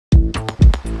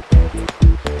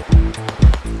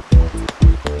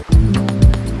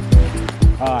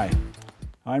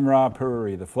I'm Rob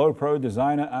Puri, the FloPro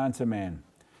Designer Answer Man.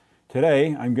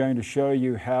 Today I'm going to show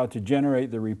you how to generate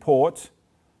the reports,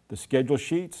 the schedule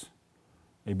sheets,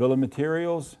 a bill of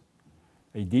materials,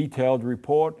 a detailed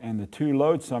report, and the 2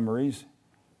 load summaries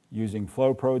using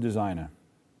FloPro Designer.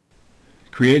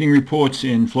 Creating reports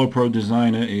in FloPro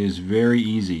Designer is very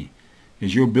easy.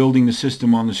 As you're building the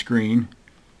system on the screen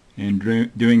and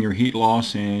doing your heat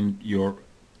loss and your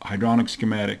hydronic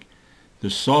schematic, the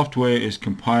software is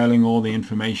compiling all the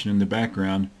information in the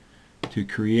background to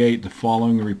create the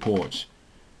following reports.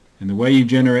 And the way you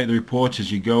generate the reports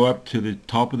is you go up to the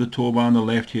top of the toolbar on the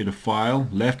left here to File,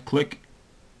 left click,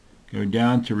 go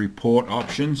down to Report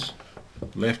Options,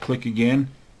 left click again.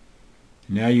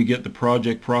 Now you get the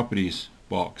Project Properties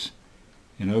box.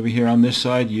 And over here on this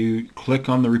side you click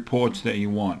on the reports that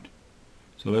you want.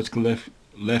 So let's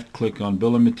left click on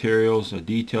Bill of Materials, a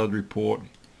detailed report,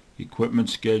 equipment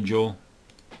schedule,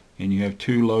 and you have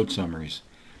 2 load summaries.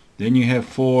 Then you have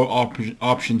 4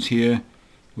 options here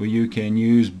where you can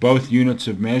use both units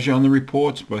of measure on the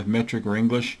reports, both metric or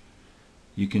English.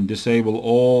 You can disable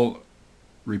all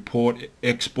report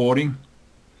exporting.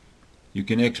 You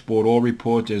can export all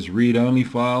reports as read-only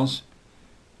files,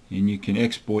 and you can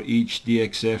export each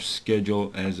DXF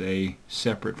schedule as a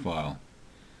separate file.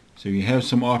 So you have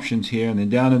some options here, and then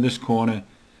down in this corner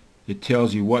it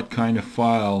tells you what kind of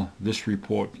file this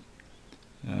report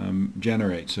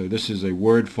generates. So this is a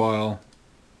Word file,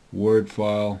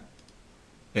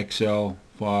 Excel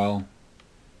file,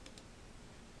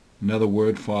 another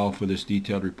Word file for this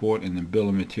detailed report, and then bill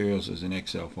of materials as an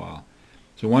Excel file.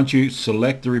 So once you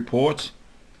select the reports,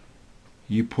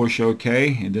 you push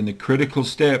OK, and then the critical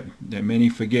step that many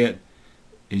forget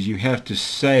is you have to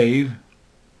save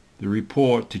the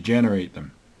report to generate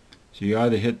them. So you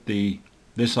either hit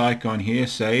this icon here,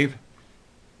 Save,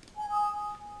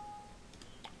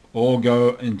 or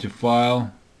go into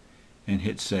File and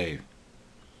hit Save.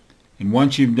 And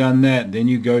once you've done that, then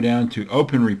you go down to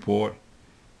Open Report,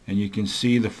 and you can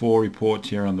see the 4 reports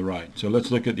here on the right. So let's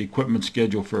look at the equipment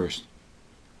schedule first.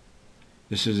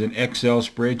 This is an Excel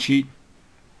spreadsheet.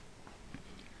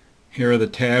 Here are the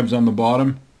tabs on the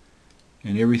bottom,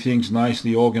 and everything's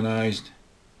nicely organized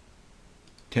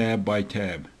tab by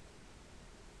tab.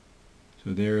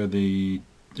 So there are the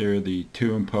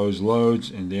 2 imposed loads,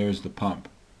 and there's the pump.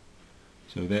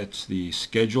 So that's the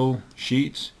schedule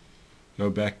sheets. Go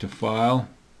back to File,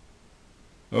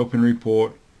 Open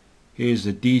Report. Here's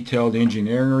the detailed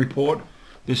engineering report.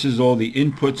 This is all the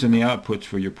inputs and the outputs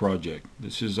for your project.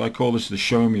 I call this the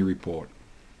Show Me report.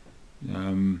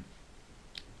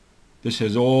 This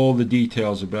has all the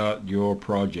details about your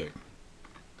project.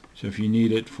 So if you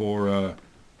need it for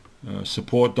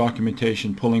support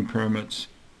documentation, pulling permits,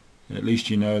 at least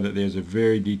you know that there's a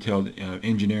very detailed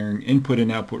engineering input and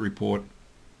output report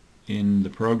in the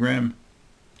program.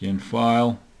 Again,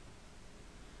 File.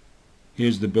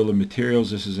 Here's the bill of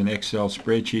materials. This is an Excel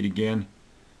spreadsheet again.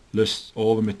 Lists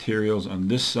all the materials on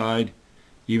this side.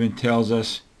 Even tells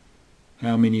us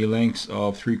how many lengths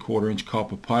of 3/4 inch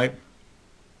copper pipe.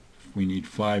 We need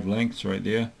 5 lengths right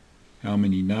there. How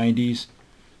many 90s.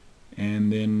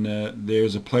 And then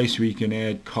there's a place where you can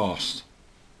add cost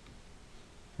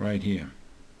right here.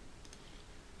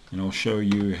 And I'll show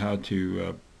you how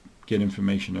to get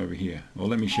information over here. Well,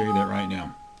 let me show you that right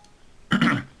now.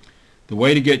 The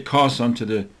way to get costs onto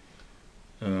the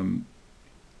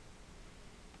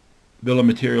bill of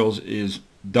materials is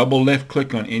double left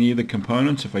click on any of the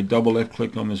components. If I double left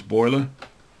click on this boiler,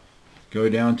 go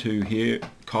down to here,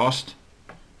 cost,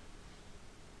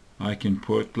 I can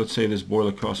put, let's say this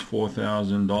boiler costs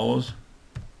 $4,000.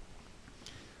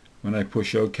 When I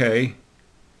push OK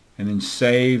and then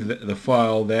save the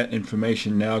file, that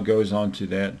information now goes onto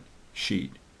that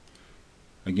sheet.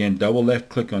 Again, double left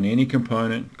click on any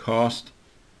component, cost,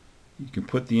 you can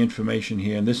put the information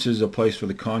here, and this is a place for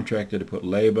the contractor to put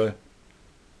labor,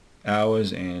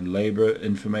 hours, and labor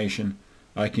information.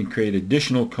 I can create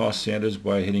additional cost centers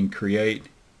by hitting create.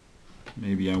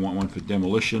 Maybe I want one for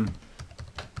demolition.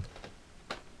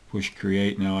 Push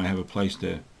create. Now I have a place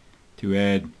to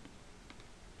add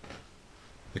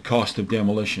the cost of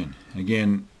demolition.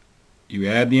 Again, you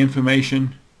add the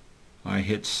information, I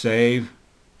hit save.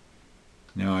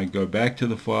 Now I go back to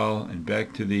the file and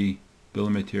back to the bill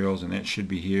of materials, and that should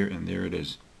be here, and there it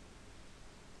is.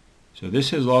 So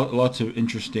this has lots of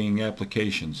interesting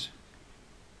applications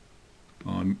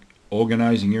on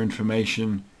organizing your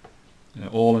information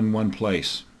all in one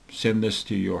place. Send this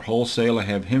to your wholesaler,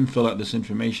 have him fill out this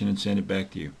information and send it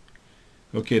back to you.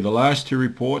 Okay, the last 2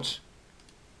 reports.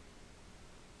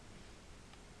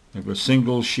 I have a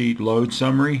single sheet load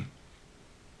summary,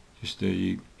 just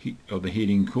the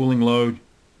heating and cooling load,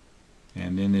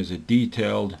 And then there's a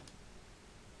detailed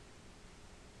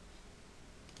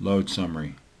load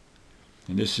summary.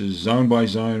 And this is zone by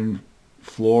zone,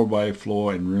 floor by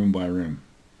floor, and room by room.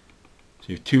 So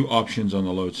you have two options on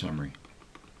the load summary.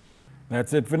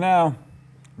 That's it for now.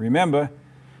 Remember,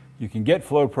 you can get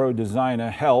FloPro Designer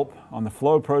help on the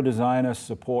FloPro Designer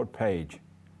support page,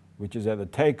 which is at the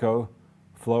Takeo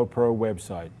FloPro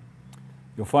website.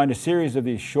 You'll find a series of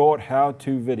these short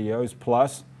how-to videos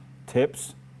plus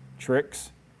tips,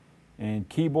 tricks, and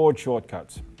keyboard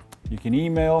shortcuts. You can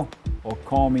email or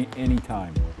call me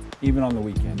anytime, even on the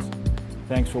weekends.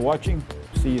 Thanks for watching.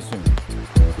 See you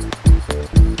soon.